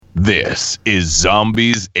This is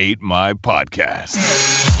Zombies Ate My Podcast.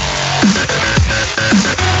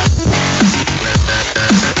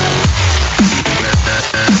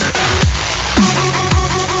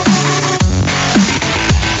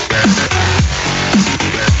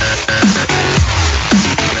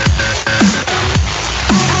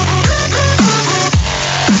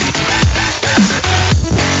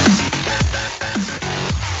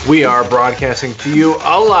 We are broadcasting to you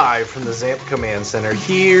alive from the ZAMP Command Center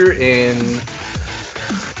here in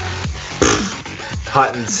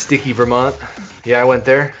hot and sticky Vermont. Yeah, I went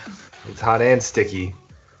there. It's hot and sticky.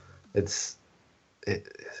 I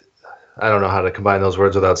don't know how to combine those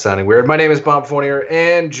words without sounding weird. My name is Bob Fournier,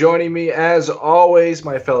 and joining me, as always,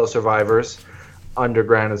 my fellow survivors,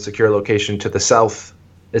 underground and secure location to the south,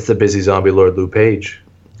 it's the busy zombie lord, Lou Page.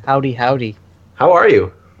 Howdy, howdy. How are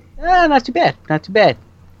you? Not too bad. Not too bad.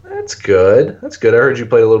 That's good. That's good. I heard you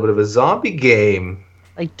played a little bit of a zombie game.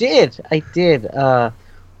 I did.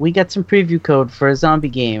 We got some preview code for a zombie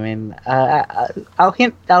game, and I'll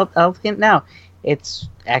hint now. It's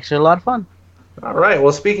actually a lot of fun. All right.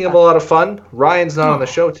 Well, speaking of a lot of fun, Ryan's not on the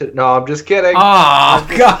show today. No, I'm just kidding. Oh,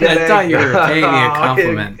 God, I thought you were paying me a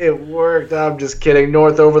compliment. It worked. I'm just kidding.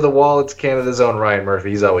 North over the wall, it's Canada's own Ryan Murphy.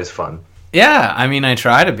 He's always fun. Yeah, I mean, I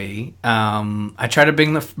try to be. I try to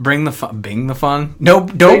bring the fun. Bing the fun? No,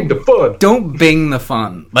 don't. Bing the fun. Don't bing the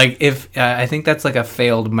fun. Like if I think that's like a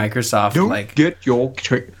failed Microsoft. Don't get your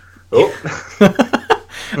trick. Oh.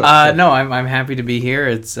 No, I'm happy to be here.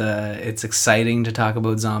 It's exciting to talk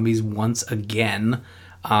about zombies once again.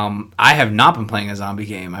 I have not been playing a zombie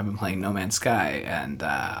game. I've been playing No Man's Sky, and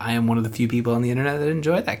I am one of the few people on the internet that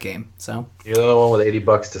enjoy that game. So You're the one with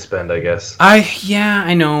 $80 to spend, I guess.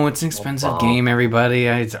 I know it's an expensive game. Everybody,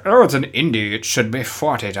 it's an indie. It should be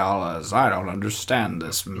 $40. I don't understand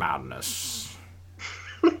this madness.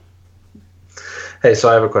 Hey, so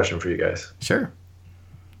I have a question for you guys. Sure.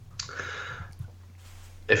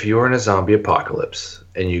 If you were in a zombie apocalypse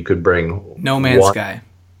and you could bring No Man's Sky.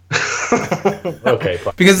 Okay,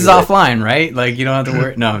 fine. Because it's offline, right? Like you don't have to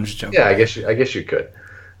worry. No, I'm just joking. Yeah, I guess you could.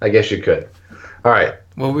 All right.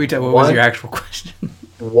 What was your actual question?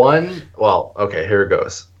 Well, okay, here it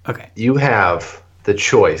goes. Okay. You have the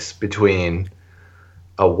choice between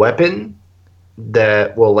a weapon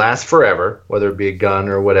that will last forever, whether it be a gun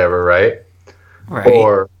or whatever, right? Right.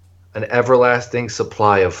 Or an everlasting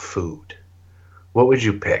supply of food. What would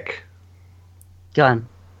you pick? Gun.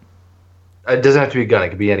 It doesn't have to be a gun. It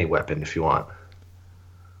could be any weapon if you want.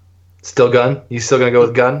 Still gun? You still gonna go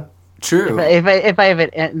with gun? True. If I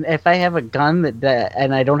have a gun that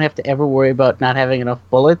and I don't have to ever worry about not having enough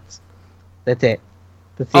bullets, that's it.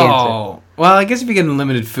 That's the answer. Well, I guess if you get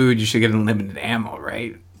unlimited food, you should get unlimited ammo,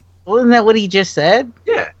 right? Wasn't that what he just said?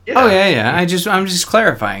 Yeah. Oh yeah. I'm just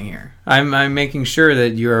clarifying here. I'm making sure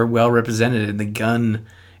that you are well represented in the gun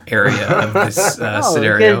area of this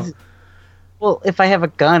scenario. Because, well, if I have a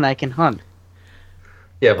gun, I can hunt.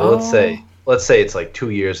 Yeah, but let's say it's like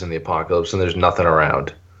 2 years in the apocalypse and there's nothing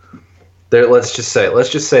around. Let's just say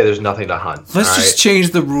there's nothing to hunt. Let's just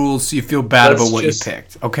change the rules so you feel bad about what you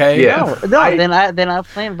picked, okay? Yeah. Then I'll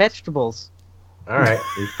plant vegetables. All right,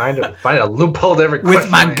 you find a loophole to every question.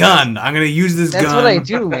 With my gun, I'm gonna use this gun. That's what I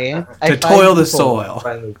do, man. To toil the soil.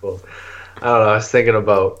 Find loopholes. I don't know. I was thinking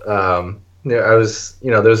about.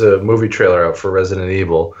 There's a movie trailer out for Resident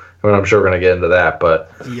Evil. And I'm sure we're going to get into that,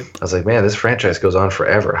 but Yep. I was like, man, this franchise goes on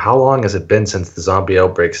forever. How long has it been since the zombie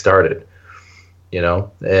outbreak started? You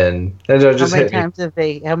know, and it just how many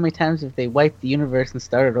times have they wiped the universe and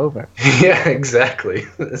started over? Yeah, exactly.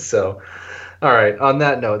 So, all right. On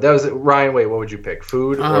that note, that was it. Ryan. Wait, what would you pick?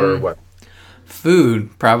 Food or what?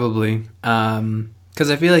 Food, probably.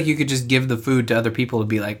 Because I feel like you could just give the food to other people to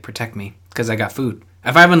be like, protect me, because I got food.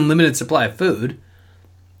 If I have an unlimited supply of food,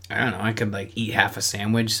 I don't know, I could like eat half a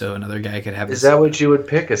sandwich so another guy could have. Is that what you would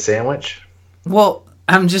pick? A sandwich? Well,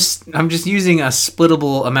 I'm just using a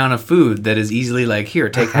splittable amount of food that is easily like, here,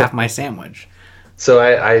 take half my sandwich. So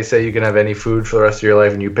I say you can have any food for the rest of your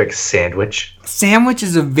life and you pick sandwich? Sandwich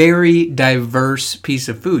is a very diverse piece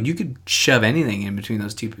of food. You could shove anything in between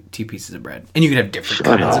those two pieces of bread. And you could have different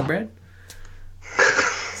kinds of bread.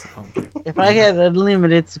 So. If I had an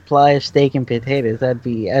unlimited supply of steak and potatoes, I'd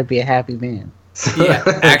be a happy man. Yeah,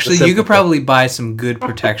 actually, you could probably buy some good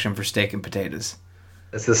protection for steak and potatoes.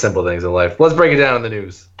 It's the simple things in life. Let's break it down in the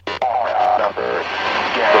news.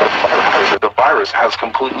 The virus has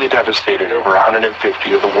completely devastated over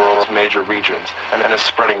 150 of the world's major regions and is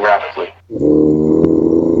spreading rapidly.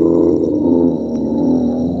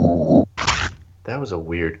 That was a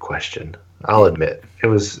weird question. I'll admit. It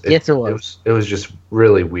was Yes, it was. It was just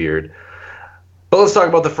really weird. But let's talk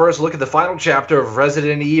about the first look at the final chapter of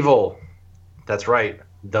Resident Evil. That's right,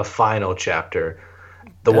 the final chapter.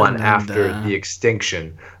 The one after the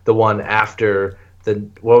extinction. The one after the...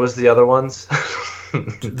 What was the other ones?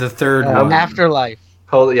 The third one. Afterlife.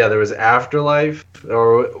 Oh, yeah, there was Afterlife.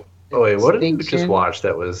 Or... Oh, wait, what did we just Extinction. watch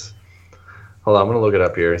that was... Hold on, I'm going to look it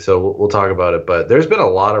up here. So we'll talk about it. But there's been a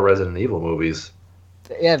lot of Resident Evil movies.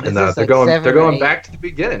 Yeah, this And is they're like going 7 they're or going 8. back to the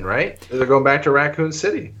beginning, right? They're going back to Raccoon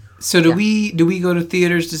City. So do we go to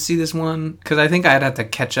theaters to see this one? Because I think I'd have to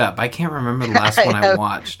catch up. I can't remember the last one I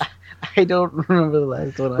watched. I don't remember the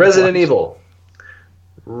last one. Resident Evil.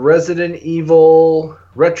 Resident Evil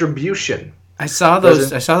Retribution. I saw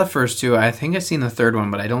those. I saw the first two. I think I've seen the third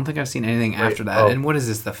one, but I don't think I've seen anything after that. oh. And what is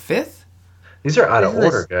this? The fifth? These are out of This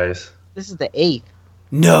is- order, guys. This is the 8th.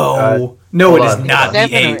 No, no, hold it is on. not the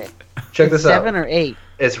 7 or eighth. Check this 7 out. or 8.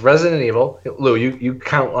 It's Resident Evil. Lou, you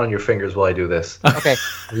count on your fingers while I do this. Okay.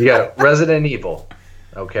 You got Resident Evil.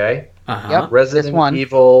 Okay? Uh-huh. Yep. Resident one.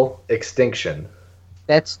 Evil Extinction.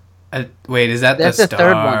 That's Wait, is that That's the the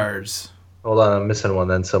third one. stars? Hold on, I'm missing one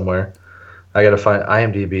then somewhere. I gotta find...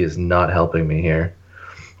 IMDb is not helping me here.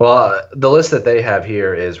 Well, the list that they have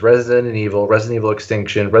here is Resident Evil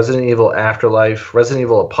Extinction, Resident Evil Afterlife, Resident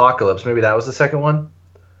Evil Apocalypse. Maybe that was the second one?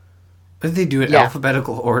 Did they do it Yeah.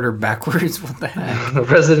 alphabetical order backwards? What the heck?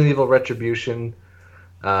 Resident Evil Retribution,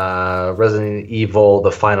 Resident Evil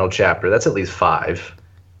The Final Chapter. That's at least 5.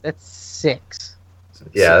 that's 6.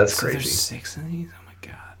 Yeah, that's So crazy. there's 6 of these? Oh my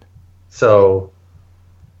god. So,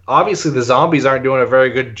 obviously the zombies aren't doing a very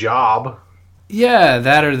good job. Yeah,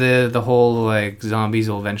 that or the whole like zombies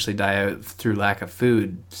will eventually die out through lack of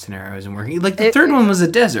food scenario isn't working. Like the third one was a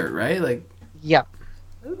desert, right? Like Yeah.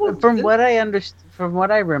 From what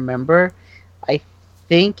I remember, I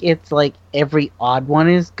think it's like every odd one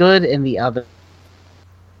is good and the other.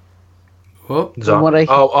 whoop. What I-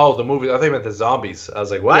 the movie. I think you meant the zombies. I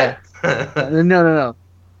was like, what? No.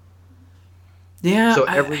 Yeah. So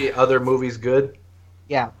I- every other movie's good?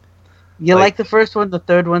 Yeah. You Like- like the first one, the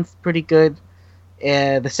third one's pretty good.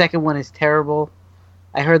 The second one is terrible.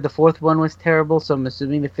 I heard the fourth one was terrible, so I'm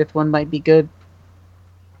assuming the fifth one might be good.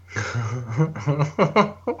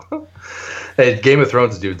 Hey, Game of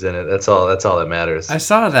Thrones dude's in it. That's all that matters. I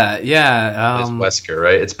saw that. Yeah. It's Wesker,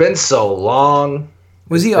 right? It's been so long.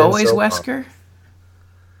 Was he It's been always so long. Wesker?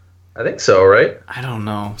 I think so, right? I don't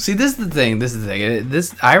know. See, this is the thing.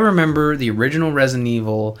 I remember the original Resident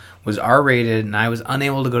Evil was R-rated, and I was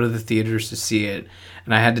unable to go to the theaters to see it,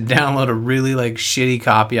 and I had to download a really like shitty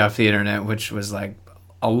copy off the internet, which was like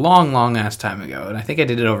a long ass time ago. And I think I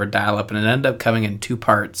did it over dial-up, and it ended up coming in 2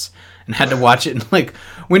 parts, and had to watch it in like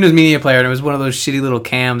Windows Media Player, and it was one of those shitty little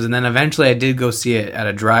cams. And then eventually, I did go see it at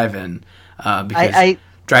a drive-in because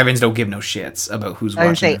drive-ins don't give no shits about who's I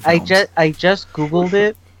would watching. say the films. I just googled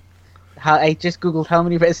it. I just googled how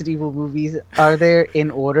many Resident Evil movies are there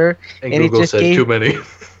in order, And and Google it just said gave too many.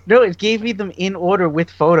 no, it gave me them in order with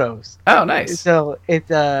photos. Oh, nice. So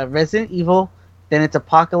it's Resident Evil, then it's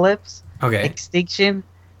Apocalypse, Okay, Extinction,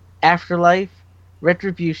 Afterlife,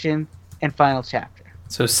 Retribution, and Final Chapter.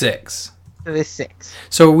 so 6. So there's 6.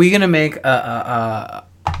 So are we gonna make a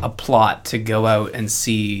plot to go out and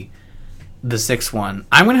see the 6th one?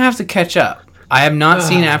 I'm gonna have to catch up. I have not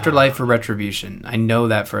seen Afterlife or Retribution. I know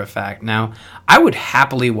that for a fact. Now, I would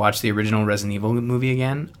happily watch the original Resident Evil movie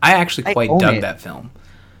again. I actually I quite own dug it. that film.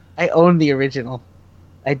 I own the original.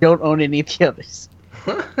 I don't own any of the others.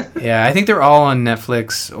 Yeah, I think they're all on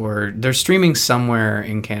Netflix or they're streaming somewhere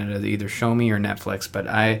in Canada, either Show Me or Netflix. But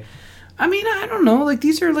I mean, I don't know. Like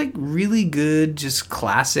these are like really good, just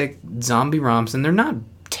classic zombie romps, and they're not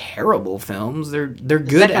terrible films. They're good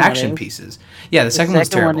second one action is. pieces. Yeah, the The second one's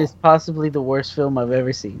second terrible. one is possibly the worst film I've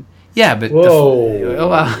ever seen. Yeah, but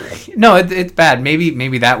no, it's bad.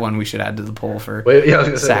 Maybe that one we should add to the poll for. Wait, yeah, I was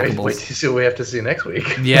gonna say, Sackables. wait to see what we have to see next week.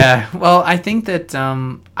 Yeah, well, I think that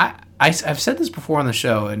I've said this before on the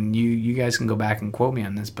show, and you guys can go back and quote me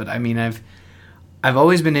on this. But I mean, I've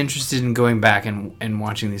always been interested in going back and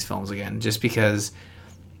watching these films again, just because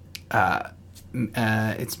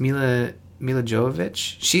it's Mila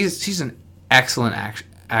Jovovich. She's an excellent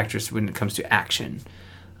actress when it comes to action.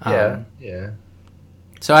 Yeah.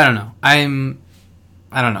 So I don't know.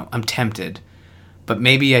 I'm tempted, but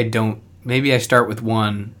maybe I don't. Maybe I start with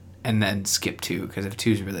 1 and then skip 2 because if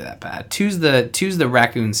 2's really that bad. 2's the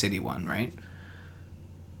Raccoon City one, right?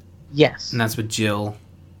 Yes. And that's with Jill.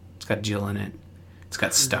 It's got Jill in it. It's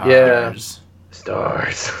got stars. Yeah.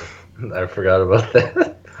 Stars. I forgot about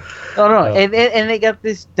that. Oh no, and they got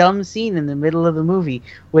this dumb scene in the middle of the movie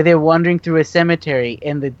where they're wandering through a cemetery,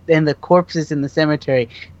 and the corpses in the cemetery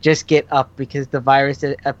just get up because the virus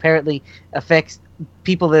apparently affects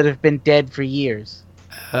people that have been dead for years.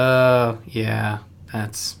 Yeah,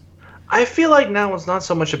 that's. I feel like now it's not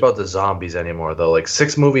so much about the zombies anymore, though. Like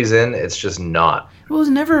 6 movies in, it's just not. Well, it was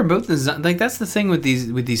never about like that's the thing with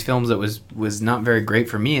these films that was not very great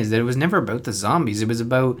for me, is that it was never about the zombies. It was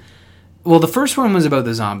about, well, the first one was about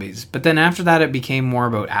the zombies, but then after that it became more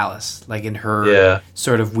about Alice, like in her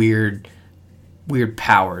sort of weird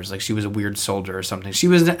powers. Like she was a weird soldier or something. She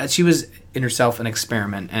was in herself an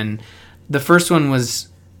experiment, and the first one was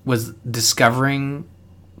discovering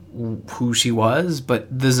who she was,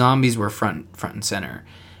 but the zombies were front and center,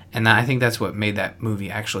 and I think that's what made that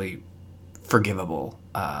movie actually forgivable.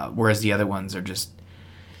 Whereas the other ones are just,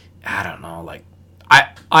 I don't know. Like I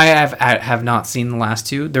have not seen the last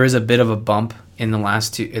two. There is a bit of a bump in the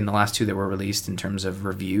last two that were released in terms of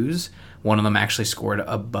reviews. One of them actually scored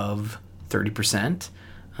above 30%,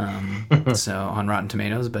 so on Rotten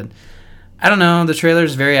Tomatoes. But I don't know. The trailer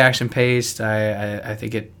is very action paced. I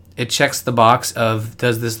think it checks the box of,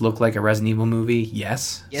 does this look like a Resident Evil movie?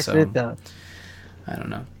 Yes. Yes, so, it does. I don't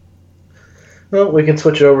know. Well, we can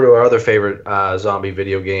switch over to our other favorite zombie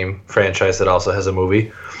video game franchise that also has a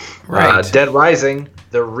movie. Right. Dead Rising,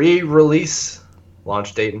 the re-release,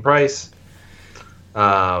 launch date and price,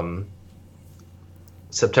 September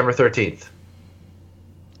 13th.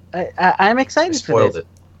 I'm excited for Spoiled this. it.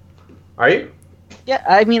 Are you? Yeah,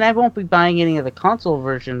 I mean, I won't be buying any of the console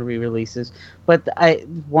version re-releases, but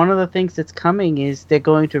one of the things that's coming is they're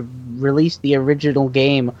going to release the original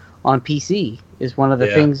game on PC. Is one of the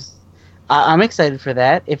things. I'm excited for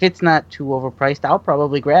that. If it's not too overpriced, I'll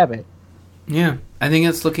probably grab it. Yeah, I think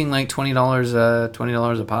it's looking like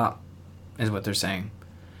 $20 a pop, is what they're saying.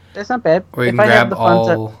 That's not bad. Or you can grab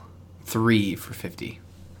all 3 for $50.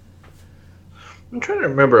 I'm trying to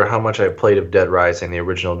remember how much I played of Dead Rising, the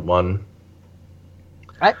original one.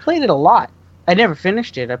 I played it a lot. I never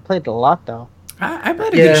finished it. I played it a lot, though. I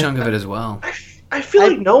played a good chunk of it as well. I feel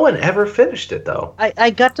like no one ever finished it, though. I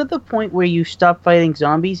got to the point where you stop fighting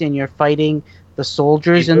zombies and you're fighting the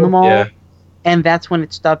soldiers in the mall. Yeah. And that's when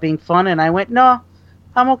it stopped being fun. And I went, no,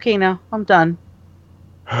 I'm okay now. I'm done.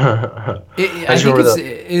 I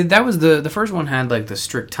think that was the first one had like the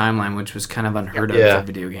strict timeline, which was kind of unheard of for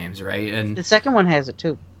video games, right? And the second one has it,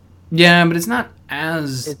 too. Yeah, but it's not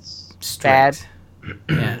as strict. Bad.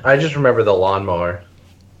 Yeah. I just remember the lawnmower.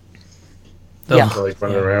 Like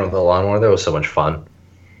running around with the lawnmower. That was so much fun.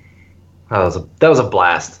 That was a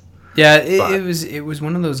blast. Yeah, it was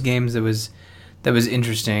one of those games that was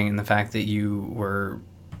interesting in the fact that you were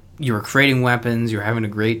creating weapons, you were having a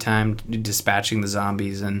great time dispatching the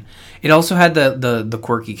zombies, and it also had the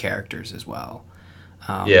quirky characters as well.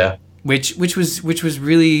 Which was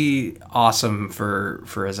really awesome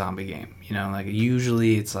for a zombie game. You know, like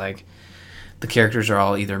usually it's like the characters are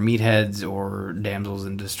all either meatheads or damsels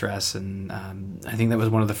in distress, and I think that was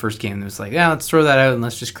one of the first games that was like, yeah, let's throw that out and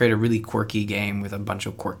let's just create a really quirky game with a bunch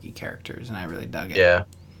of quirky characters, and I really dug it. Yeah.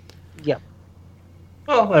 Yep.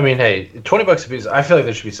 Well, I mean, hey, $20 a piece. I feel like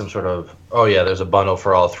there should be some sort of, there's a bundle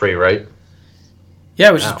for all 3, right?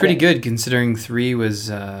 Yeah, which is pretty good considering 3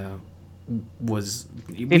 was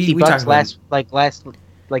 $50 last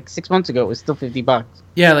 6 months ago. It was still $50.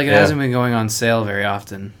 Yeah, like it hasn't been going on sale very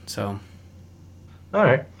often, so. All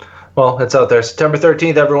right. Well, it's out there. September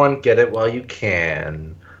 13th, everyone. Get it while you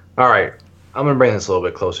can. All right. I'm going to bring this a little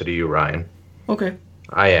bit closer to you, Ryan. Okay.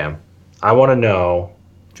 I am. I want to know.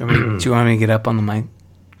 Do you want me to get up on the mic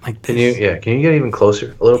like this? Can you get even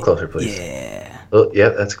closer? A little closer, please. Yeah. Yeah,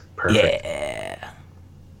 that's perfect. Yeah.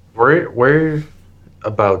 Where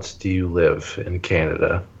abouts do you live in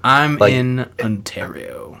Canada? I'm in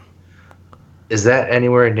Ontario. Is that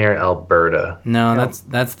anywhere near Alberta? No,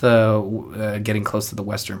 that's the getting close to the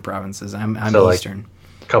western provinces. I'm so eastern. Like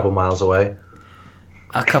a couple miles away.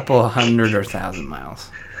 A couple 100 or 1,000 miles.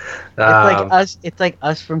 It's like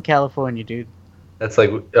us from California, dude. That's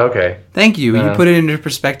like okay. Thank you. You put it into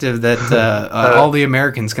perspective that all the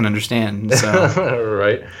Americans can understand. So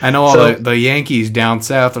right. I know all the Yankees down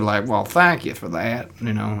south are like, well, thank you for that.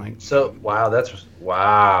 You know, like. So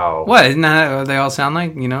wow. What? Isn't that what they all sound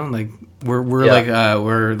like? You know, like we're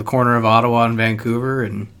we're the corner of Ottawa and Vancouver,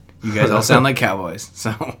 and you guys all sound like cowboys.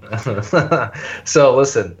 So. So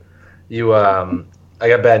listen, you I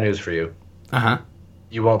got bad news for you.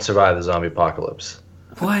 You won't survive the zombie apocalypse.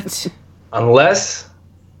 What? Unless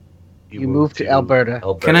you move to Alberta.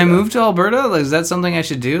 Can I move to Alberta? Like, is that something I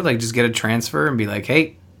should do? Like, just get a transfer and be like,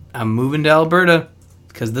 hey, I'm moving to Alberta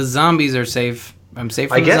because the zombies are safe. I'm safe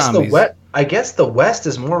from the zombies. I guess the West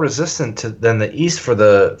is more resistant than the East for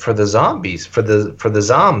the zombies, for the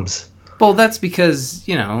zombs. Well, that's because,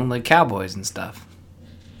 like cowboys and stuff.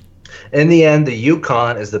 In the end, the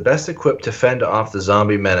Yukon is the best equipped to fend off the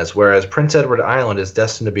zombie menace, whereas Prince Edward Island is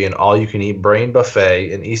destined to be an all-you-can-eat brain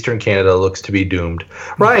buffet, and Eastern Canada looks to be doomed.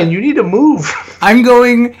 Ryan, you need to move. I'm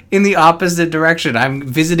going in the opposite direction. I'm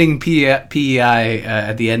visiting PEI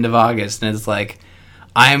at the end of August, and it's like,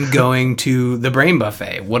 I'm going to the brain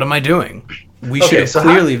buffet. What am I doing? We should have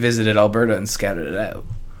clearly visited Alberta and scouted it out.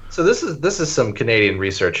 So this is some Canadian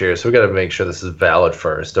research here, so we got to make sure this is valid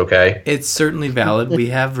first, okay? It's certainly valid. We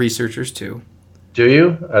have researchers too. Do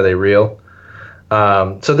you? Are they real?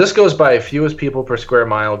 So this goes by fewest people per square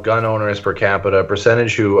mile, gun owners per capita,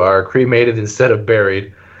 percentage who are cremated instead of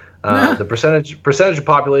buried, the percentage of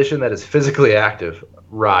population that is physically active.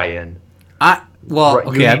 Ryan. I've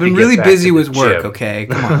been really busy with work. Okay,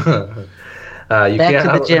 come on. Back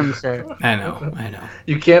to the gym, sir. I know.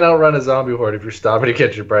 You can't outrun a zombie horde if you're stopping to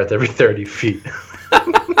catch your breath every 30 feet.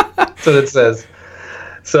 That's what it says.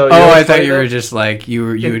 So. I thought you were just like you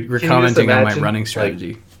were commenting on my running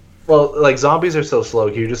strategy. Like zombies are so slow.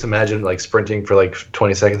 Can you just imagine like sprinting for like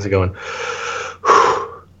 20 seconds and going?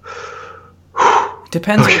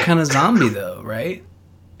 Depends what kind of zombie, though, right?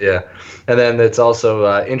 Yeah, and then it's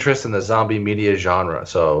also interest in the zombie media genre.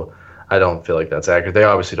 So. I don't feel like that's accurate. They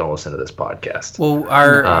obviously don't listen to this podcast. Well,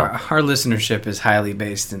 our listenership is highly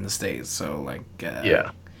based in the States, so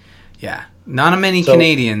yeah. Not many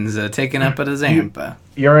Canadians taken up at a ZAMP.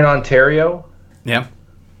 You're in Ontario? Yeah.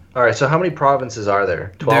 All right, so how many provinces are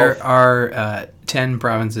there? 12? There are 10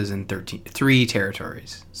 provinces and 3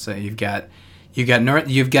 territories. So you've got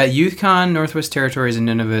Yukon, Northwest Territories, and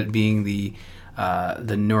Nunavut being the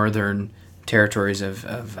northern territories of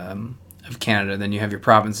Canada. Then you have your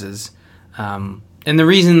provinces. And the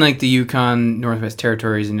reason like the Yukon, Northwest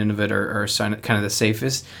Territories, and Nunavut are kind of the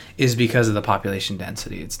safest is because of the population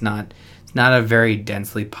density. It's not a very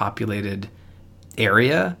densely populated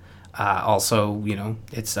area. Also,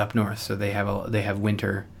 it's up north, so they have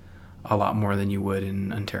winter a lot more than you would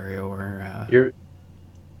in Ontario or.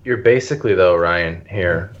 You're basically though, Ryan,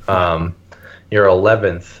 here. You're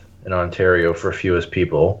 11th in Ontario for fewest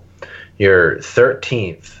people. You're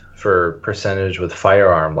 13th for percentage with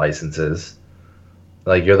firearm licenses.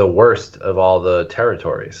 Like you're the worst of all the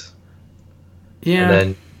territories. Yeah. And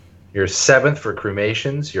then you're 7th for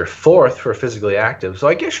cremations. You're 4th for physically active. So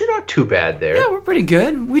I guess you're not too bad there. Yeah, we're pretty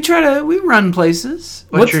good. We run places.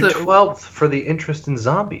 But you're 12th for the interest in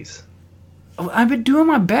zombies. I've been doing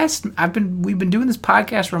my best. We've been doing this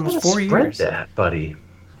podcast for almost 4 years. Spread that, buddy.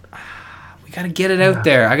 We got to get it out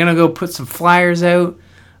there. I'm gonna go put some flyers out.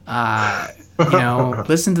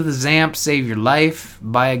 Listen to the ZAMP, save your life.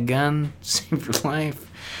 Buy a gun, save your life.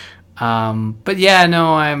 But yeah,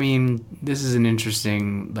 no, I mean, this is an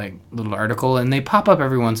interesting little article, and they pop up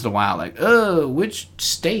every once in a while, which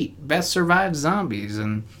state best survives zombies?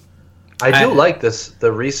 And I do like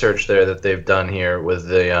the research there that they've done here with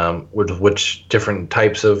the with which different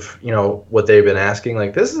types of what they've been asking.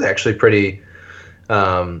 Like this is actually pretty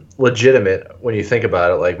legitimate when you think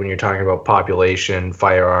about it. Like when you're talking about population,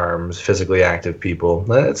 firearms, physically active people,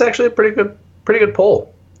 it's actually a pretty good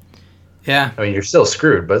poll. Yeah, I mean you're still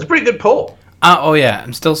screwed, but it's a pretty good poll.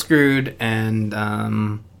 I'm still screwed, and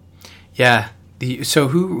so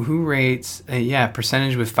who rates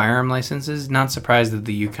percentage with firearm licenses? Not surprised that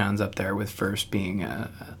the Yukon's up there with first being a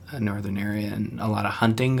northern area and a lot of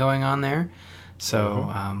hunting going on there.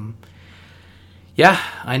 So.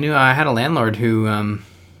 I knew I had a landlord who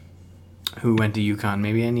went to Yukon.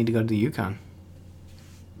 Maybe I need to go to the Yukon.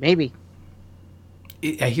 Maybe.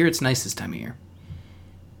 I hear it's nice this time of year.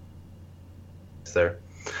 It's there.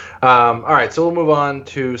 All right, so we'll move on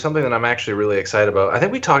to something that I'm actually really excited about. I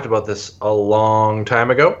think we talked about this a long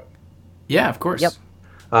time ago. Yeah, of course. Yep.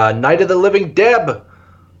 Night of the Living Deb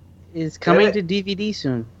is coming to DVD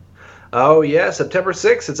soon. Oh, yeah, September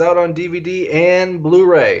 6th. It's out on DVD and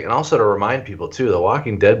Blu-ray. And also to remind people, too, the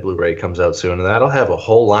Walking Dead Blu-ray comes out soon, and that'll have a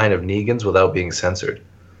whole line of Negans without being censored.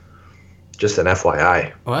 Just an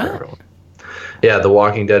FYI. What? Yeah, the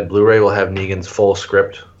Walking Dead Blu-ray will have Negan's full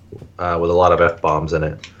script with a lot of F-bombs in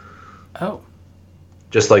it. Oh.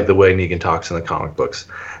 Just like the way Negan talks in the comic books.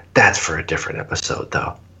 That's for a different episode,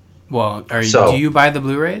 though. Well, do you buy the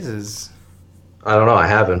Blu-rays? I don't know. I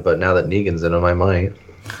haven't, but now that Negan's in them, I might.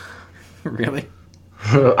 Really?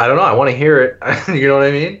 I don't know. I want to hear it. You know what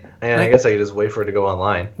I mean? And I guess I could just wait for it to go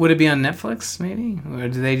online. Would it be on Netflix, maybe? Or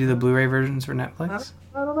do they do the Blu-ray versions for Netflix?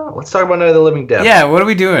 I don't know. Let's talk about Night of the Living Dead. Yeah, what are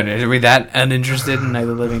we doing? Are we that uninterested in Night of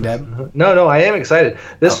the Living Dead? No, I am excited.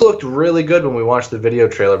 This looked really good when we watched the video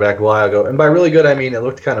trailer back a while ago. And by really good, I mean it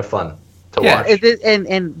looked kind of fun to watch.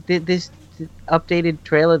 And this updated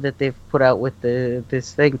trailer that they've put out with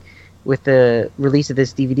this thing, with the release of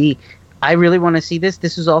this DVD, I really want to see this.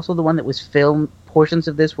 This is also the one that was filmed. Portions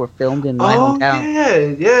of this were filmed in my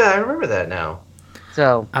hometown. Yeah, I remember that now.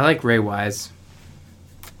 So I like Ray Wise.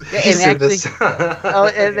 and actually,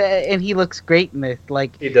 and he looks great in this.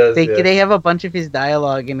 Like he does. They have a bunch of his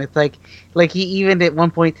dialogue, and it's like he even at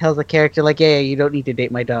one point tells a character like, "Yeah, you don't need to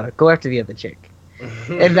date my daughter. Go after the other chick,"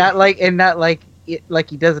 and not like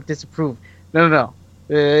he doesn't disapprove. No.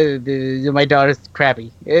 My daughter's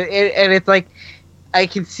crappy, and it's like I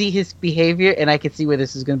can see his behavior, and I can see where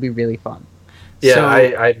this is going to be really fun. Yeah, So,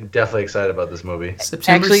 I'm definitely excited about this movie.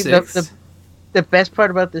 September Actually, 6th. the best part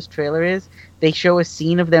about this trailer is they show a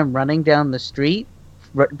scene of them running down the street,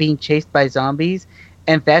 being chased by zombies,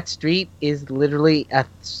 and that street is literally a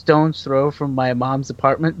stone's throw from my mom's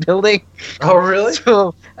apartment building. Oh, really?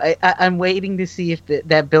 So I'm waiting to see if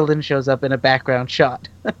that building shows up in a background shot.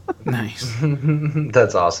 Nice.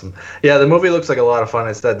 That's awesome. Yeah, the movie looks like a lot of fun.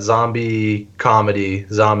 It's that zombie comedy,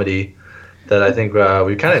 zomedy, that I think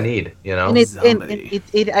we kind of need, you know?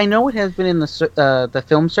 And I know it has been in the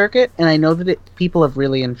film circuit, and I know that people have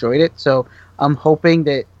really enjoyed it, so I'm hoping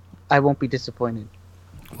that I won't be disappointed.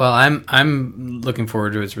 Well, I'm looking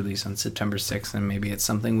forward to its release on September 6th, and maybe it's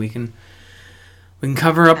something we can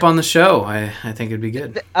cover up on the show. I think it'd be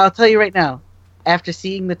good. I'll tell you right now, after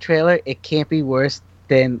seeing the trailer, it can't be worse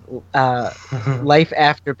than Life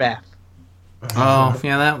After Beth. Oh,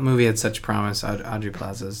 yeah, that movie had such promise. Audrey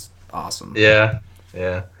Plaza's awesome. Yeah.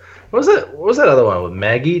 What was that other one with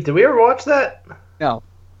Maggie? Did we ever watch that? No.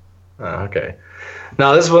 Oh, okay.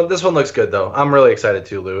 No, this one looks good though. I'm really excited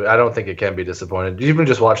too, Lou. I don't think it can be disappointed. Even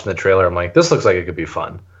just watching the trailer, I'm like, this looks like it could be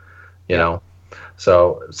fun. You know?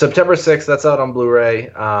 So September 6th, that's out on Blu-ray.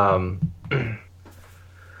 All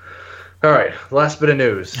right, last bit of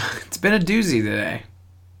news. It's been a doozy today.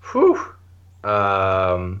 Whew.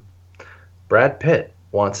 Brad Pitt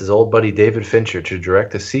wants his old buddy David Fincher to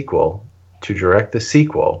direct the sequel.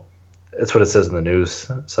 That's what it says in the news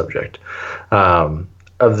subject.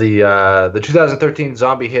 Of the 2013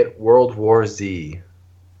 zombie hit World War Z.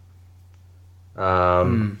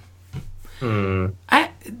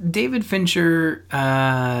 David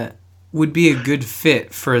Fincher would be a good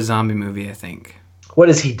fit for a zombie movie, I think. What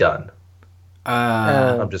has he done?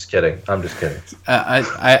 Uh, I'm just kidding.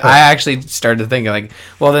 I actually started to think like,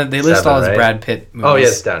 well, then they list 7, all his right? Brad Pitt movies. Oh,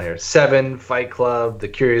 yes, it's down here. 7, Fight Club, The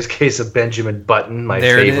Curious Case of Benjamin Button, my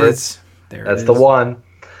there favorite. It is. That's the one.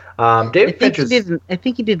 David Fincher. I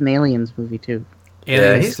think he did an Aliens movie too.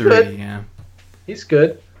 Aliens he's 3, good. yeah. He's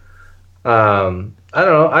good. I don't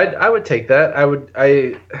know. I would take that.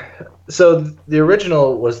 So the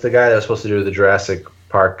original was the guy that was supposed to do the Jurassic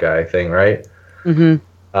Park guy thing, right? Mm-hmm.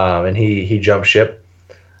 And he jumped ship.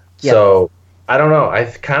 Yep. So I don't know. I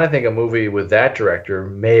kind of think a movie with that director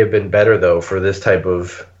may have been better though for this type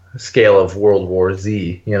of scale of World War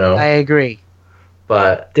Z. You know. I agree.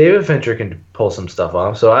 But David Fincher can pull some stuff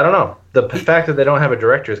off. So I don't know. The fact that they don't have a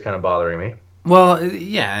director is kind of bothering me. Well,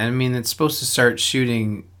 yeah, I mean, it's supposed to start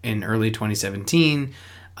shooting in early 2017.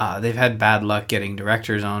 They've had bad luck getting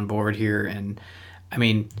directors on board here, and I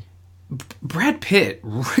mean, Brad Pitt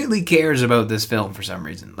really cares about this film for some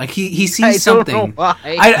reason. Like he sees something. I don't know why.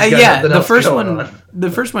 Yeah, the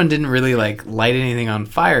first one didn't really like light anything on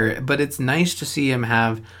fire, but it's nice to see him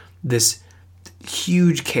have this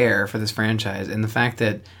huge care for this franchise, and the fact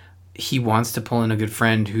that he wants to pull in a good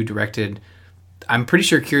friend who directed, I'm pretty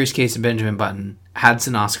sure Curious Case of Benjamin Button had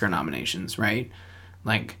some Oscar nominations, right?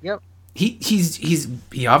 Like, yep.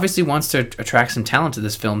 He obviously wants to attract some talent to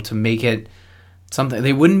this film to make it something.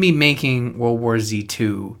 They wouldn't be making World War Z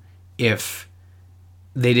 2 if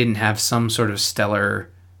they didn't have some sort of stellar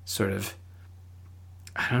sort of,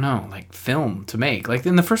 I don't know, like film to make. Like,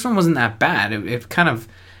 then the first one wasn't that bad. It kind of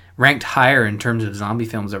ranked higher in terms of zombie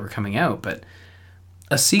films that were coming out, but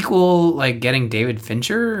a sequel like getting David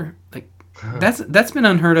Fincher, like that's been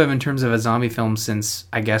unheard of in terms of a zombie film since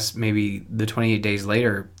I guess maybe the 28 Days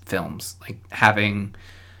Later films, like having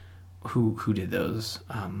who did those.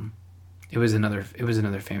 It was another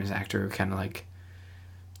famous actor who kind of like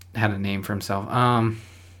had a name for himself. I'm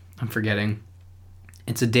forgetting.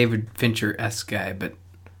 It's a David Fincher-esque guy, but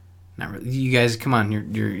not really. You guys, come on,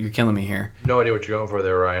 you're killing me here. No idea what you're going for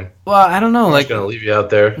there, Ryan. Well, I don't know. I'm Like, just gonna leave you out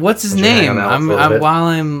there. what's his name? While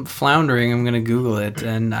I'm floundering, I'm gonna Google it.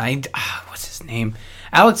 And what's his name?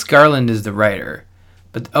 Alex Garland is the writer,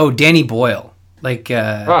 but Danny Boyle. Like,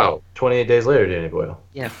 28 Days Later, Danny Boyle.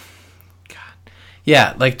 Yeah.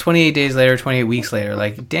 yeah, like 28 Days Later, 28 Weeks Later.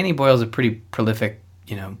 Like, Danny Boyle's a pretty prolific,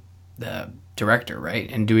 director, right?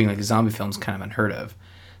 And doing like zombie films kind of unheard of.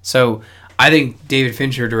 So I think David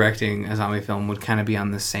Fincher directing a zombie film would kind of be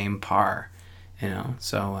on the same par,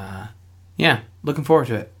 So, yeah, looking forward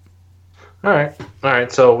to it. All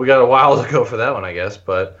right. So we got a while to go for that one, I guess,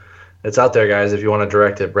 but it's out there, guys. If you want to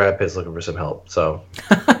direct it, Brad Pitt's looking for some help. So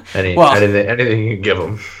anything you can give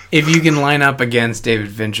him. If you can line up against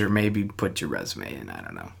David Fincher, maybe put your resume in. I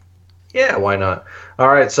don't know. Yeah, why not? All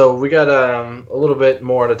right, so we got a little bit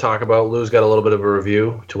more to talk about. Lou's got a little bit of a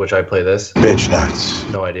review, to which I play this. Bitch nuts.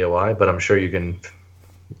 No idea why, but I'm sure you can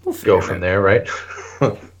go from there, right?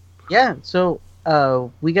 Yeah, so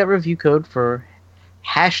we got review code for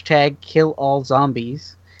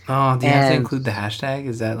 #KillAllZombies. Oh, do you have to include the hashtag?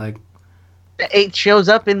 Is that like... It shows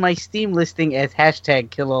up in my Steam listing as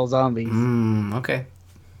 #KillAllZombies. Okay.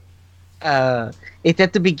 It's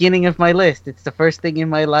at the beginning of my list. It's the first thing in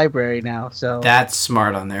my library now. So that's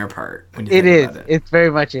smart on their part. When you it think is. about it. It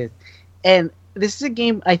very much is. And this is a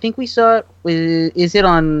game. I think we saw it. Is it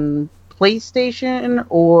on PlayStation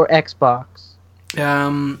or Xbox?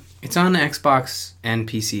 It's on Xbox and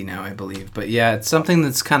PC now, I believe. But yeah, it's something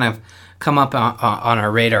that's kind of come up on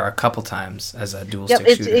our radar a couple times as a dual stick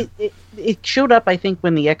shooter. It showed up, I think,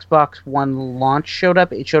 when the Xbox One launch showed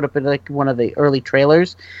up. It showed up in like one of the early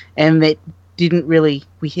trailers, and we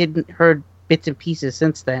hadn't heard bits and pieces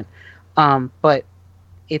since then. But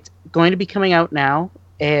it's going to be coming out now,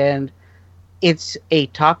 and it's a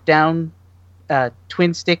top-down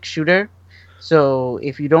twin stick shooter. So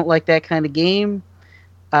if you don't like that kind of game,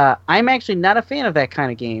 I'm actually not a fan of that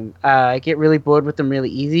kind of game. I get really bored with them really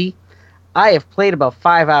easy. I have played about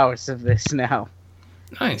 5 hours of this now.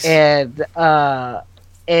 Nice. And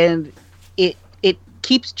it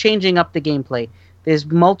keeps changing up the gameplay. There's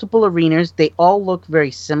multiple arenas. They all look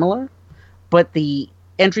very similar, but the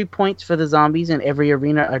entry points for the zombies in every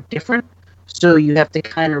arena are different. So you have to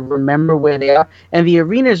kind of remember where they are. And the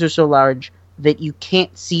arenas are so large that you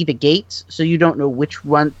can't see the gates, so you don't know which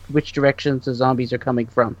directions the zombies are coming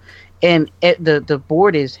from. And the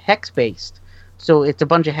board is hex-based, so it's a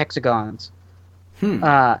bunch of hexagons.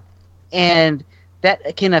 And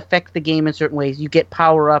that can affect the game in certain ways. You get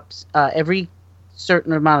power-ups. Every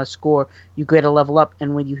certain amount of score, you get a level up,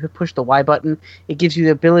 and when you push the Y button, it gives you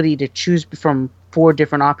the ability to choose from 4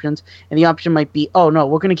 different options. And the option might be, oh no,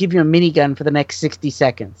 we're going to give you a minigun for the next 60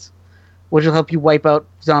 seconds, which will help you wipe out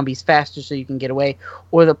zombies faster so you can get away.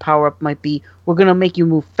 Or the power-up might be, we're going to make you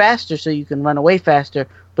move faster so you can run away faster,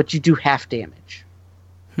 but you do half damage.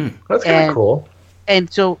 That's kind of cool.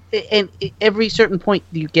 And so, every certain point,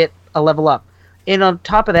 you get a level up. And on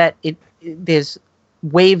top of that, there's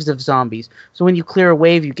waves of zombies. So when you clear a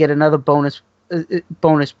wave, you get another bonus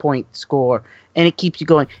point score, and it keeps you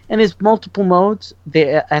going. And there's multiple modes.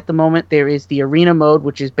 At the moment, there is the arena mode,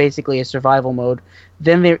 which is basically a survival mode.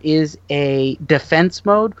 Then there is a defense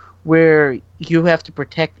mode, where you have to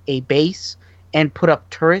protect a base and put up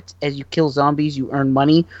turrets. As you kill zombies, you earn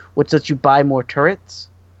money, which lets you buy more turrets.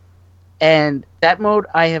 And that mode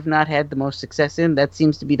I have not had the most success in. That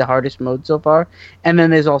seems to be the hardest mode so far. And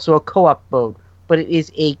then there's also a co-op mode, but it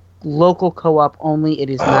is a local co-op only.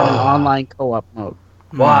 It is not an online co-op mode.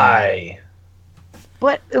 Why?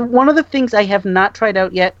 But one of the things I have not tried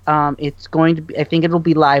out yet, it's going to be, I think it'll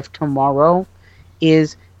be live tomorrow,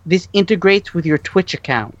 is this integrates with your Twitch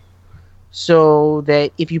account. So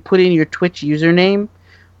that if you put in your Twitch username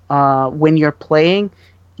when you're playing,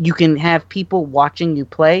 you can have people watching you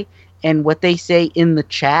play, and what they say in the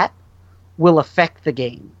chat will affect the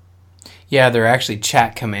game. Yeah, there are actually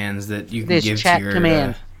chat commands that you can give to your... There's chat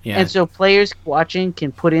commands. And so players watching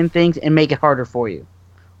can put in things and make it harder for you.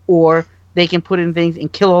 Or they can put in things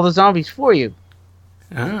and kill all the zombies for you.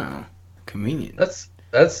 Oh, convenient. That's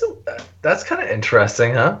kind of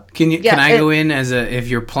interesting, huh? Can I go in if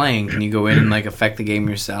you're playing, can you go in and like affect the game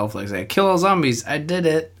yourself? Like say, kill all zombies, I did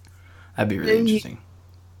it. That'd be really interesting.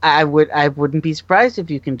 I wouldn't be surprised if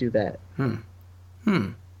you can do that.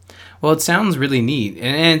 Well, it sounds really neat,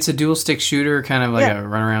 and it's a dual stick shooter, kind of like a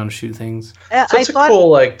run around shoot things. So it's a cool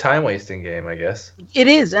like time wasting game, I guess. It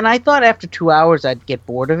is, and I thought after 2 hours I'd get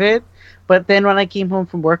bored of it, but then when I came home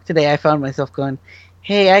from work today, I found myself going,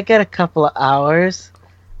 "Hey, I got a couple of hours.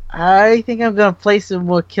 I think I'm gonna play some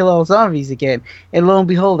more Kill All Zombies again." And lo and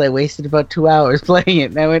behold, I wasted about 2 hours playing it,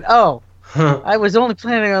 and I went, "Oh, I was only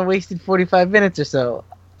planning on wasting 45 minutes or so.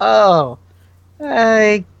 Oh,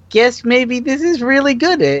 I guess maybe this is really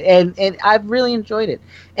good," and I've really enjoyed it.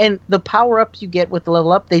 And the power-ups you get with the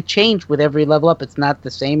level up, they change with every level up. It's not the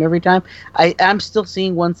same every time. I'm still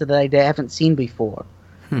seeing ones that I haven't seen before.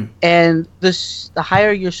 And the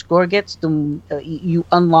higher your score gets, you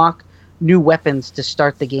unlock new weapons to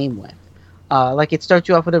start the game with. Like it starts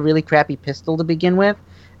you off with a really crappy pistol to begin with,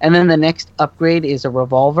 and then the next upgrade is a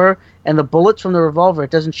revolver, and the bullets from the revolver, it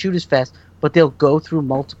doesn't shoot as fast, but they'll go through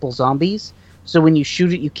multiple zombies. So when you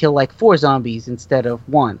shoot it, you kill like 4 zombies instead of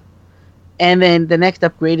 1. And then the next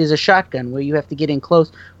upgrade is a shotgun, where you have to get in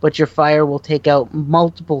close, but your fire will take out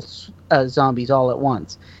multiple zombies all at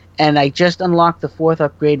once. And I just unlocked the 4th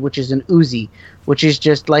upgrade, which is an Uzi, which is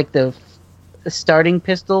just like the starting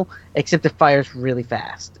pistol, except it fires really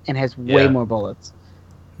fast and has way more bullets.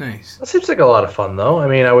 Nice. That seems like a lot of fun, though. I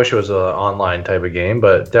mean, I wish it was an online type of game,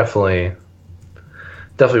 but definitely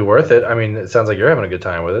worth it. I mean, it sounds like you're having a good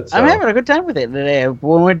time with it. So. I'm having a good time with it.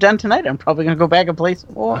 When we're done tonight, I'm probably going to go back and play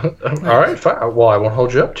some more. All right, fine. Well, I won't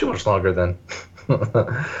hold you up too much longer then.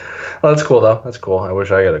 Well, that's cool, though. That's cool. I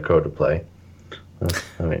wish I had a code to play.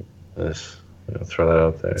 I mean, let's throw that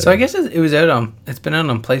out there. So I guess it was out on. It's been out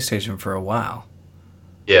on PlayStation for a while.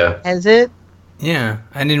 Yeah. Has it? Yeah,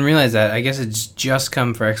 I didn't realize that. I guess it's just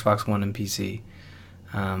come for Xbox One and PC.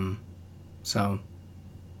 So,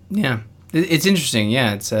 yeah, it's interesting.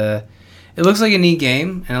 Yeah, it looks like a neat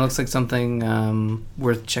game, and it looks like something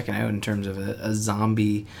worth checking out in terms of a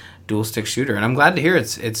zombie dual stick shooter. And I'm glad to hear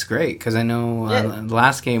it's great, because I know the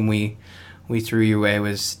last game we threw your way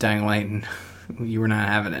was Dying Light, and you were not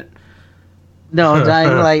having it. No,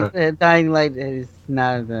 Dying Light is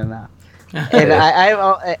not enough. And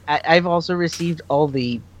I've also received all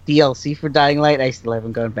the DLC for Dying Light. I still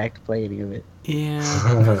haven't gone back to play any of it.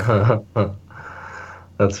 Yeah.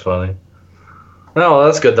 That's funny. No,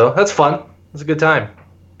 that's good though. That's fun. It's a good time.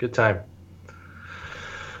 Good time.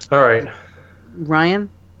 All right. Ryan?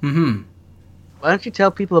 Mm-hmm. Why don't you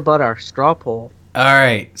tell people about our straw poll? All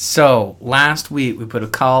right. So last week we put a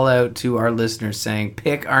call out to our listeners saying,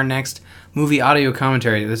 pick our next movie audio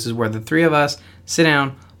commentary. This is where the three of us sit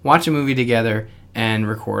down, watch a movie together, and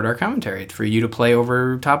record our commentary for you to play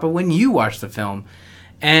over top of when you watch the film.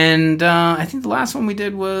 And I think the last one we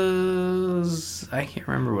did was... I can't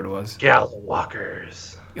remember what it was.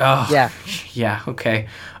 Gallowalkers. Oh, Yeah. Yeah, okay.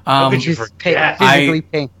 How could you forget? Physically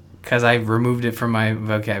pain. Because I removed it from my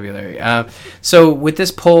vocabulary. So with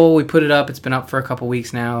this poll, we put it up. It's been up for a couple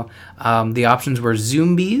weeks now. The options were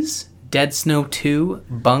Zombies, Dead Snow 2,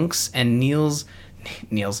 Bunks, and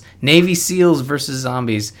Navy SEALs versus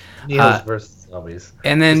Zombies. Niels versus Zombies.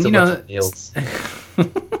 And then, Just a you know... bunch of Niels.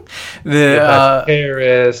 the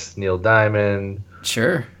Harris, Neil Diamond.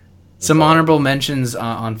 Sure. Some honorable mentions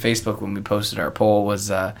on Facebook when we posted our poll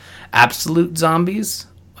was Absolute Zombies,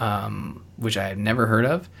 which I had never heard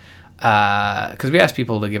of, because we asked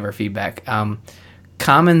people to give our feedback.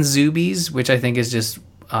 Common Zoobies, which I think is just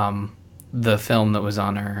the film that was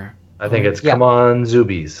on our... I think it's Come On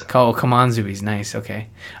Zoobies. Oh, Come On Zoobies. Nice, okay.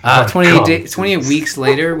 28 weeks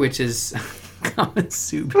later, which is... Common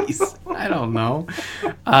Zoobies. I don't know.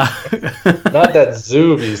 Not that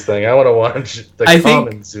Zoobies thing. I want to watch the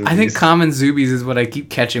Common Zoobies. I think Common Zoobies is what I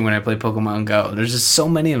keep catching when I play Pokemon Go. There's just so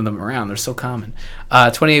many of them around. They're so common.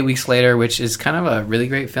 28 Weeks Later, which is kind of a really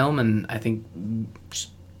great film, and I think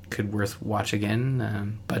could worth watch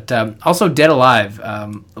again. But also Dead Alive.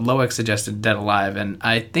 Loic suggested Dead Alive, and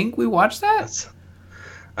I think we watched that.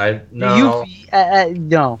 No,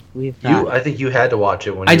 no, we've not. I think you had to watch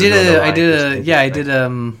it when Didn't I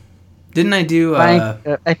do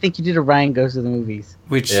Ryan, I think you did a Ryan Goes to the Movies,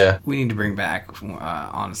 which we need to bring back.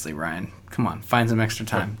 Honestly, Ryan, come on, find some extra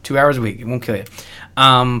time. 2 hours a week, it won't kill you.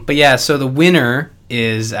 But yeah, so the winner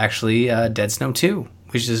is actually Dead Snow 2,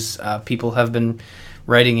 which is people have been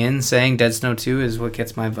writing in saying Dead Snow 2 is what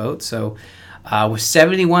gets my vote. So with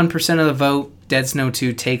 71% of the vote, Dead Snow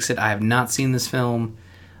 2 takes it. I have not seen this film.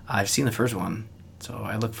 I've seen the first one, so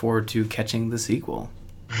I look forward to catching the sequel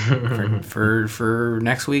for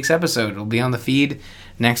next week's episode. It'll be on the feed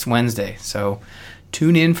next Wednesday, so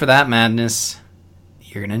tune in for that madness.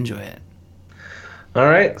 You're gonna enjoy it. All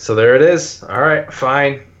right, so there it is. All right,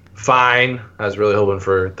 fine. I was really hoping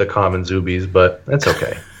for the Common Zoobies, but it's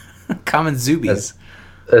okay. Common Zoobies.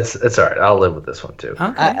 It's all right. I'll live with this one too.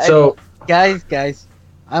 Okay. So, guys.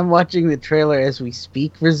 I'm watching the trailer as we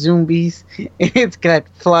speak for Zombies. It's got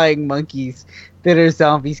flying monkeys that are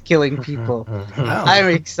zombies killing people. I'm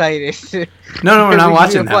excited. No, we're not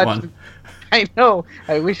watching that one. I know.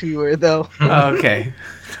 I wish we were, though. Okay.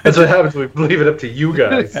 That's what happens when we leave it up to you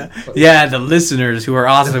guys. Yeah, the listeners who are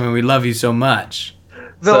awesome and we love you so much.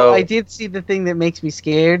 Though I did see the thing that makes me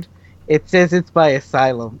scared. It says it's by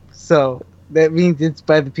Asylum. So that means it's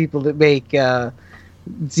by the people that make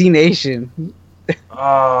Z Nation.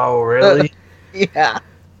 Oh, really? Yeah.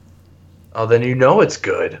 Oh, then you know it's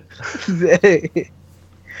good. You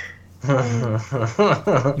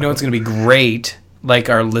know it's going to be great, like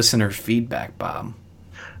our listener feedback, Bob.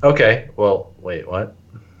 Okay, well, wait, what?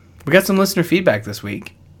 We got some listener feedback this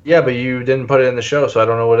week. Yeah, but you didn't put it in the show, so I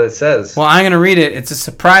don't know what it says. Well, I'm going to read it. It's a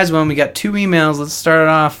surprise one. We got 2 emails. Let's start it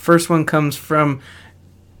off. First one comes from...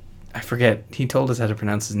 I forget. He told us how to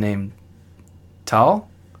pronounce his name. Tall?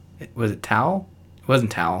 Was it Towel? It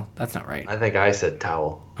wasn't Towel. That's not right. I think I said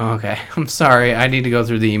towel. Oh, okay. I'm sorry. I need to go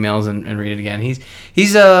through the emails and read it again.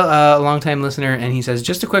 He's a long-time listener, and he says,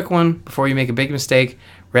 just a quick one before you make a big mistake.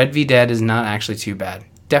 Red v. Dead is not actually too bad.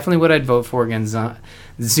 Definitely what I'd vote for against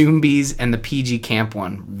Zombies and the PG Camp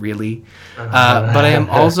one. Really? But I am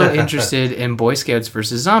also interested in Boy Scouts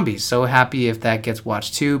versus Zombies. So happy if that gets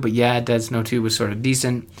watched too. But yeah, Dead Snow 2 was sort of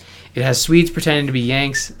decent. It has Swedes pretending to be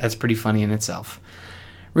Yanks. That's pretty funny in itself.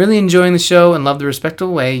 Really enjoying the show and love the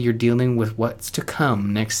respectful way you're dealing with what's to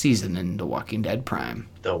come next season in The Walking Dead Prime.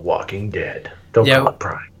 The Walking Dead. Don't call it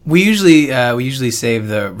Prime. We usually save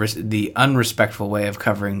the unrespectful way of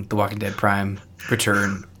covering The Walking Dead Prime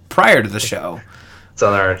Return prior to the show. It's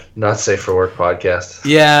on our Not Safe for Work podcast.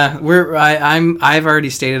 Yeah, I've already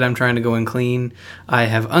stated I'm trying to go in clean. I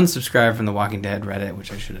have unsubscribed from the Walking Dead Reddit,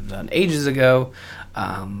 which I should have done ages ago.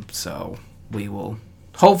 So we will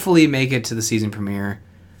hopefully make it to the season premiere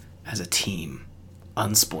as a team,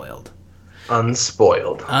 unspoiled.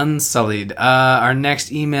 Unsullied. Our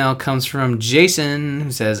next email comes from Jason,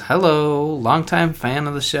 who says, hello, longtime fan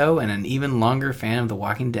of the show and an even longer fan of The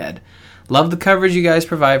Walking Dead. Love the coverage you guys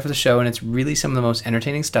provide for the show, and it's really some of the most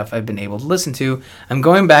entertaining stuff I've been able to listen to. I'm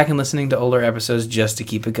going back and listening to older episodes just to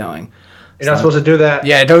keep it going. You're not supposed to do that.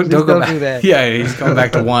 Yeah, don't go back. Do that. Yeah, he's going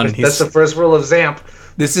back to 1. That's the first rule of ZAMP.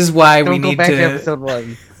 This is why we need to episode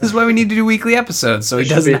 1. This is why we need to do weekly episodes, so he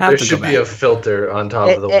doesn't have to go back. There should be a filter on top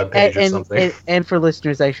of the webpage or something. And for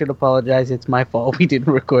listeners, I should apologize. It's my fault. We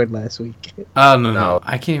didn't record last week. Oh, no.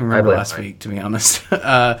 I can't even remember last week, to be honest.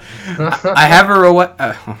 I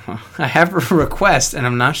have a request, and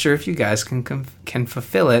I'm not sure if you guys can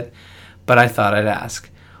fulfill it, but I thought I'd ask.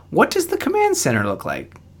 What does the command center look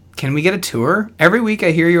like? Can we get a tour? Every week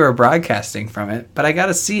I hear you are broadcasting from it, but I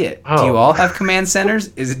gotta see it. Oh. Do you all have command centers?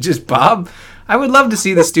 Is it just Bob? I would love to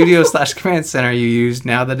see the studio/command center you use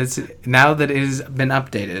now that it has been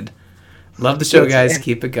updated. Love the show, guys.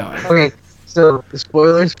 Keep it going. Okay, so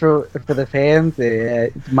spoilers for the fans.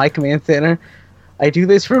 My command center. I do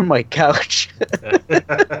this from my couch.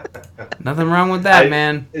 Nothing wrong with that,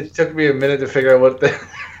 man. It took me a minute to figure out what the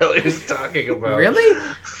hell he was talking about. Really?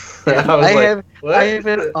 I have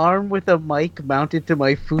an arm with a mic mounted to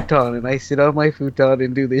my futon, and I sit on my futon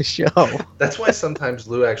and do this show. That's why sometimes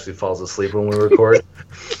Lou actually falls asleep when we record.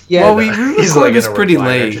 Yeah, well, we record this pretty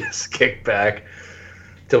late. Just kick back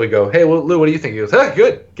till we go, hey, Lou, what do you think? He goes,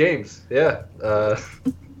 good, games, yeah.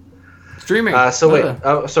 Streaming.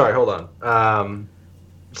 Sorry, hold on.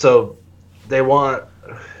 So they want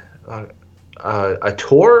a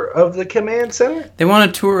tour of the command center? They want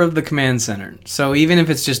a tour of the command center. So even if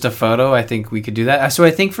it's just a photo, I think we could do that. So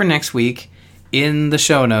I think for next week, in the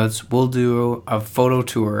show notes, we'll do a photo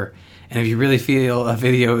tour. And if you really feel a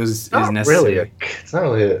video is necessary. It's not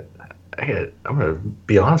really I'm going to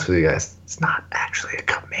be honest with you guys. It's not actually a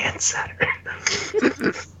command center.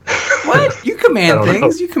 What? You command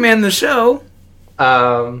things. You command the show.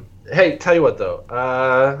 Hey, tell you what, though.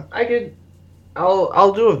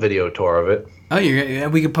 I'll do a video tour of it. Oh,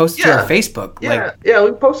 we could post it to our Facebook. Yeah,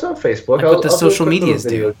 we can post it on Facebook. Like what the social medias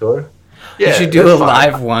do. Tour. Yeah, you should do a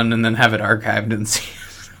live one and then have it archived and see.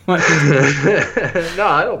 No,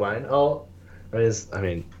 I don't mind. I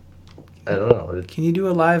don't know. Can you do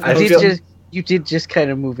a live? You did just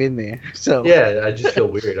kind of move in there, so yeah. I just feel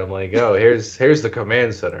weird. I'm like, here's the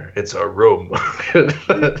command center. It's a room.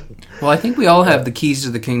 Well, I think we all have the keys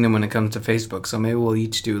to the kingdom when it comes to Facebook, so maybe we'll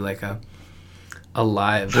each do like a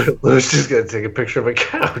live. Lou's just gonna take a picture of a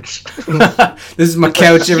couch. This is my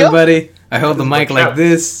couch, everybody. I hold the mic like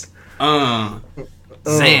this. Zam.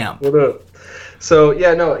 What up? So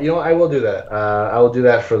yeah, no, I will do that. I will do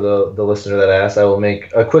that for the listener that asked. I will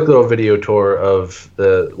make a quick little video tour of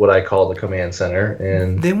what I call the command center,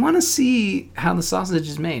 and they want to see how the sausage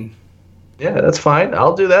is made. Yeah, that's fine.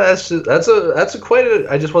 I'll do that. That's quite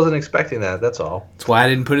a. I just wasn't expecting that. That's all. That's why I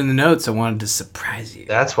didn't put it in the notes. I wanted to surprise you.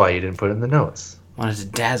 That's why you didn't put it in the notes. Wanted to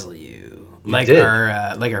dazzle you. Like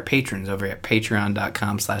our patrons over at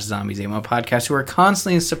patreon.com/zombies8mypodcast who are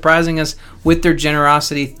constantly surprising us with their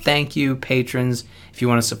generosity. Thank you, patrons. If you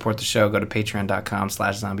want to support the show, go to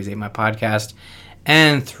patreon.com/zombies8mypodcast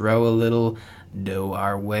and throw a little dough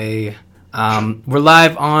our way. We're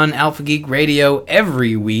live on Alpha Geek Radio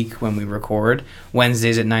every week when we record.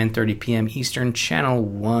 Wednesdays at 9:30 p.m. Eastern, Channel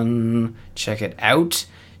 1. Check it out.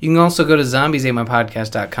 You can also go to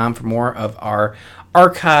zombies8mypodcast.com for more of our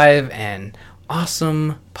archive and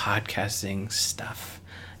awesome podcasting stuff.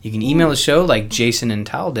 You can email the show like Jason and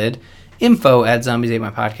Tal did,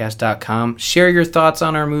 info@zombies8mypodcast.com. Share your thoughts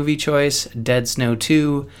on our movie choice, Dead Snow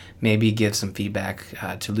 2. Maybe give some feedback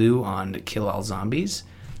to Lou on Kill All Zombies.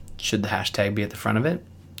 should the hashtag be at the front of it?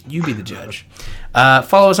 You be the judge.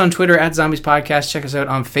 Follow us on Twitter at Zombies Podcast. Check us out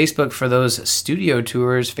on Facebook for those studio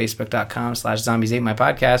tours,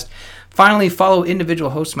 facebook.com/Zombies8MyPodcast. Finally, follow individual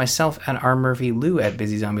hosts, myself at R. Murphy, Lou at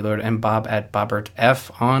Busy Zombie Lord, and Bob at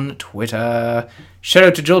BobbertF on Twitter. Shout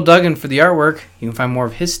out to Joel Duggan for the artwork. You can find more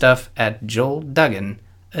of his stuff at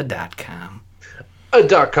joelduggan.com.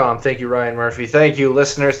 .com. Thank you, Ryan Murphy. Thank you,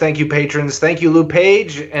 listeners. Thank you, patrons. Thank you, Lou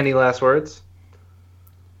Page. Any last words?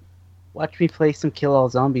 Watch me play some Kill All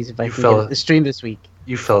Zombies if I can get the stream this week.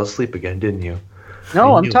 You fell asleep again, didn't you?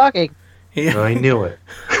 No, I'm talking. Yeah. No, I knew it.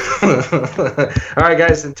 All right,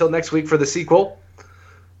 guys. Until next week for the sequel,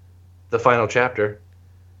 the final chapter.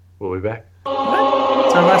 We'll be back. What?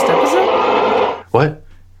 It's our last episode? What?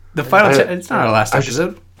 The final chapter? It's not our last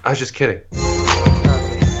episode. I was just kidding.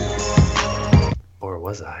 Or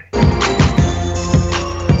was I?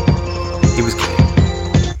 He was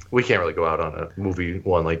kidding. We can't really go out on a movie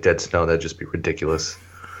one like Dead Snow. That'd just be ridiculous.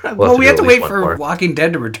 Well, we have to wait for Walking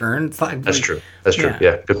Dead to return. It's like, That's true. That's true.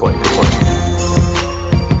 Yeah, good point. Good point.